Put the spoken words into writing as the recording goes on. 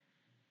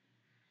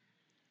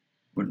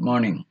Good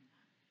morning.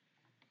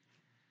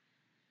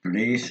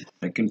 Today is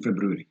 2nd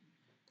February.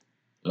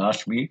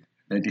 Last week,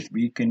 that is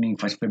week ending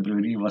 1st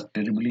February, was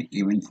terribly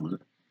eventful,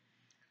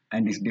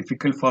 and it's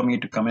difficult for me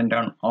to comment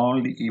on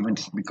all the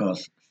events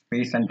because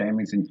space and time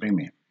is in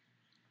premium.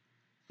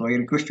 So I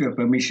request your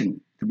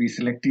permission to be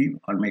selective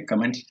on my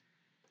comments,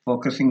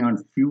 focusing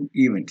on few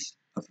events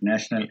of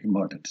national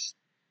importance.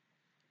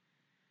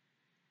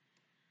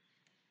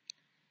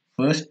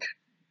 First,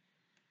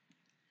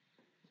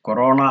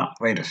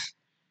 coronavirus.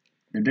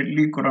 The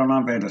deadly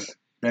coronavirus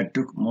that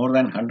took more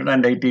than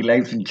 180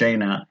 lives in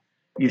China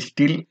is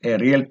still a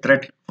real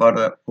threat for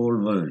the whole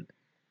world.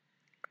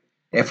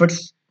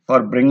 Efforts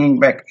for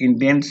bringing back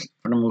Indians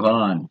from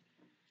Wuhan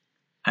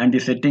and the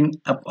setting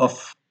up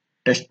of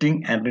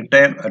testing and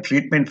repair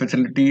treatment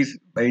facilities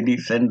by the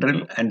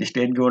central and the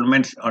state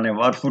governments on a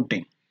war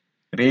footing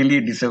really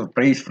deserve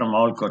praise from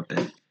all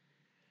quarters.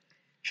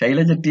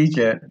 Shailaja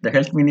Teacher, the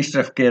Health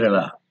Minister of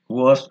Kerala, who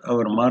was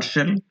our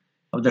Marshal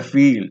of the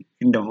Field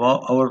in the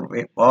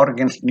war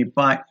against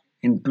Nipah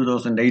in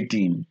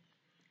 2018,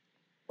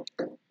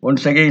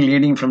 once again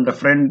leading from the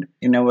front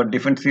in our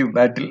defensive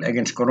battle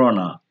against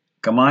Corona,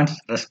 commands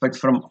respect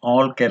from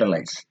all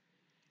Keralites.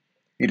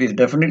 It is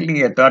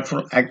definitely a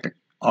thoughtful act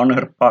on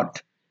her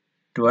part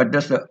to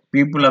address the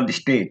people of the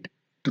state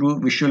through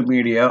visual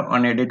media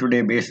on a day to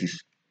day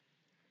basis,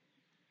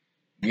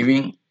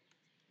 giving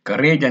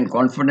courage and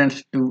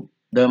confidence to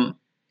them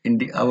in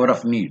the hour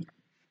of need.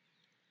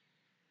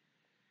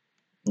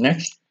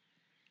 Next,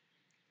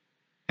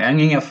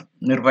 hanging of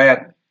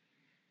Nirbhaya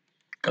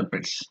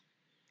culprits.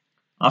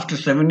 After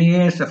 7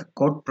 years of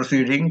court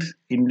proceedings,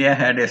 India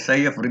had a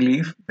sigh of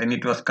relief when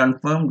it was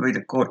confirmed by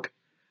the court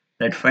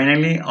that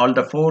finally all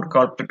the four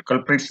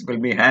culprits will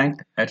be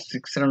hanged at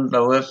 600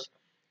 hours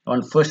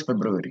on 1st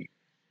February.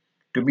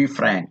 To be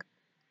frank,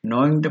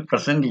 knowing the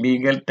present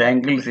legal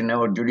tangles in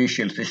our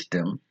judicial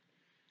system,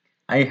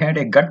 I had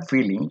a gut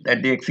feeling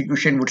that the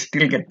execution would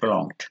still get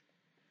prolonged.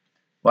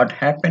 What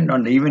happened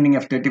on the evening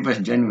of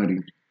 31st January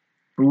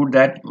proved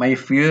that my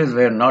fears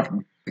were not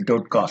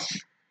without cause.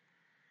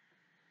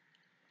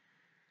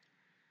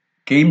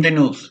 Came the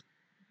news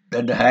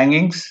that the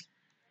hangings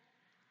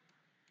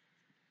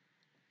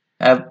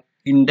have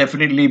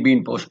indefinitely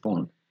been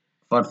postponed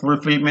for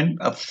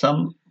fulfillment of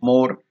some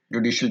more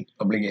judicial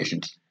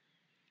obligations.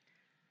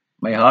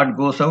 My heart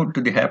goes out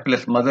to the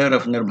hapless mother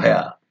of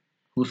Nirbhaya,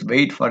 whose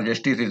wait for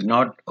justice is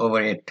not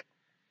over yet.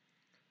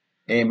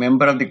 A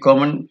member of the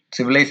common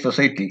civilized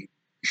society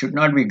should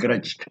not be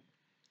grudged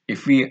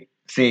if he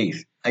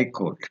says, I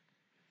quote,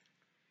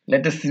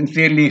 let us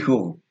sincerely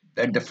hope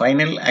that the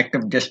final act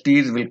of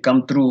justice will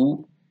come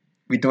through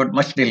without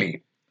much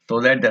delay,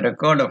 so that the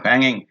record of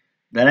hanging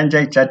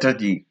Dhananjay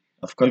Chatterjee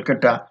of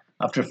Kolkata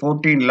after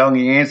 14 long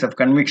years of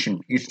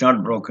conviction is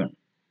not broken.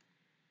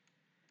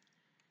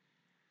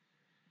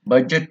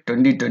 Budget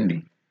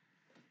 2020.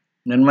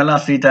 Nirmala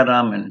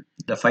Sitharaman,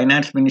 the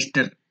finance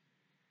minister,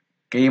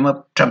 came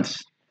up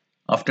trumps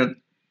after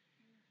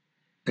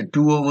the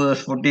 2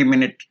 hours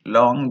 40-minute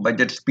long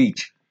budget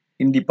speech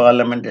in the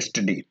parliament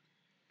yesterday.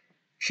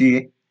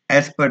 She,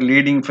 as per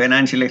leading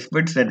financial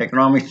experts and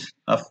economists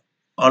of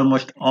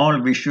almost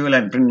all visual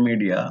and print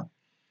media,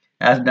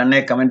 has done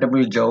a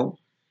commendable job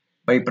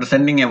by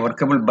presenting a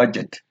workable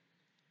budget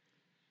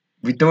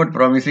without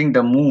promising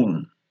the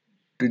moon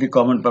to the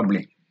common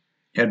public.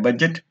 Her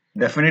budget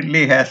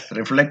definitely has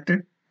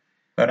reflected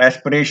her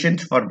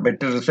aspirations for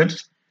better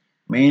results,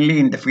 mainly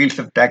in the fields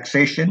of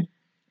taxation,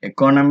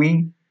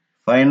 economy,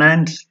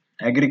 finance,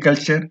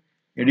 agriculture,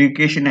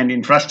 education, and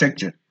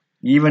infrastructure,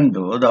 even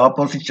though the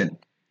opposition,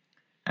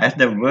 as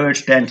the word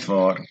stands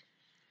for,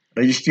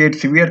 registered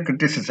severe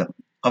criticism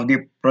of the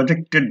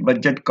projected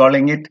budget,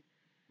 calling it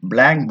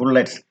blank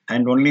bullets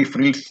and only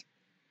frills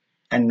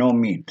and no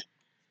meat.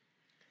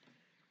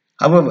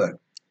 However,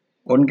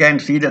 one can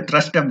see the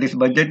thrust of this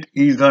budget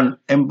is on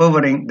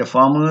empowering the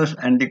farmers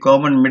and the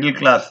common middle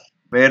class,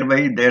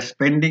 whereby their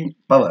spending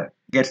power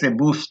gets a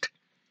boost,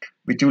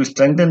 which will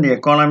strengthen the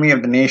economy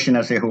of the nation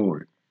as a whole.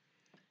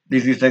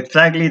 This is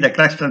exactly the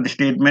crux of the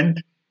statement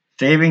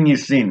saving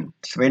is sin,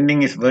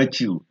 spending is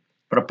virtue,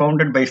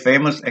 propounded by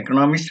famous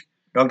economist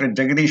Dr.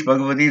 Jagadish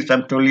Bhagwati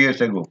some 12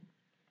 years ago.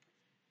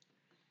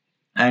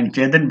 And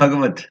Chetan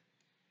Bhagavat,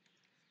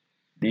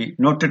 the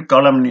noted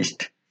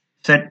columnist,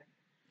 said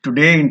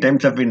today in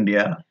Times of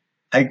India,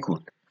 I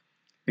quote,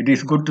 it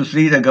is good to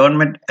see the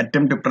government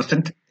attempt to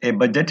present a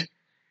budget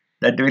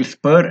that will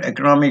spur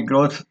economic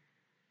growth.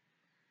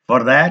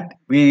 For that,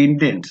 we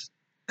Indians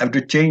have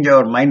to change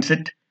our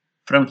mindset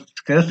from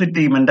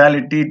scarcity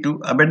mentality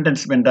to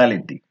abundance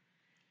mentality.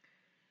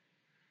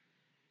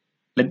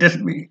 Let us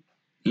be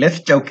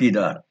less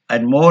chowkidar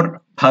and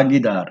more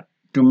bhagidar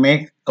to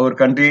make our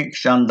country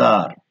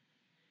shandar.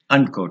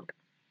 Unquote.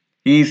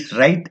 He is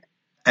right,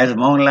 as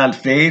Mohanlal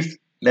says,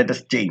 let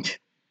us change.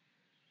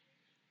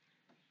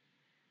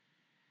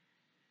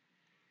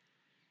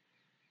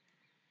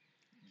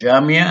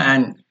 Jamia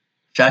and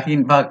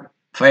Shaheen Bagh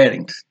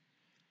firings.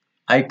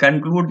 I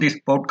conclude this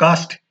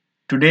podcast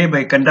today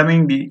by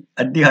condemning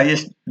at the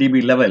highest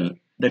DB level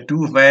the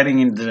two firing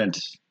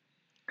incidents.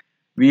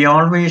 We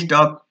always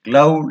talk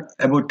loud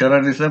about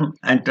terrorism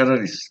and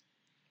terrorists,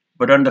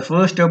 but on the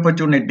first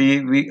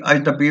opportunity, we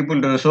ask the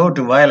people to resort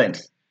to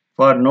violence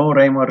for no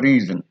rhyme or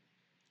reason.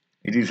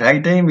 It is high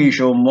time we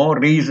show more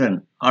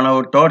reason on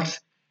our thoughts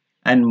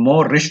and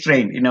more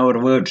restraint in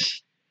our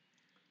words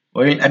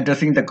while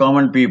addressing the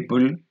common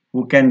people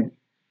who can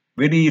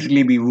very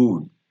easily be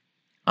wooed.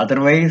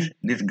 Otherwise,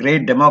 this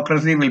great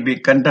democracy will be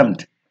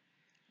condemned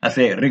as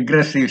a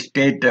regressive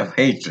state of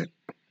hatred.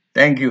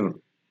 Thank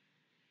you.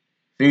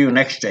 See you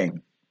next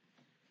time.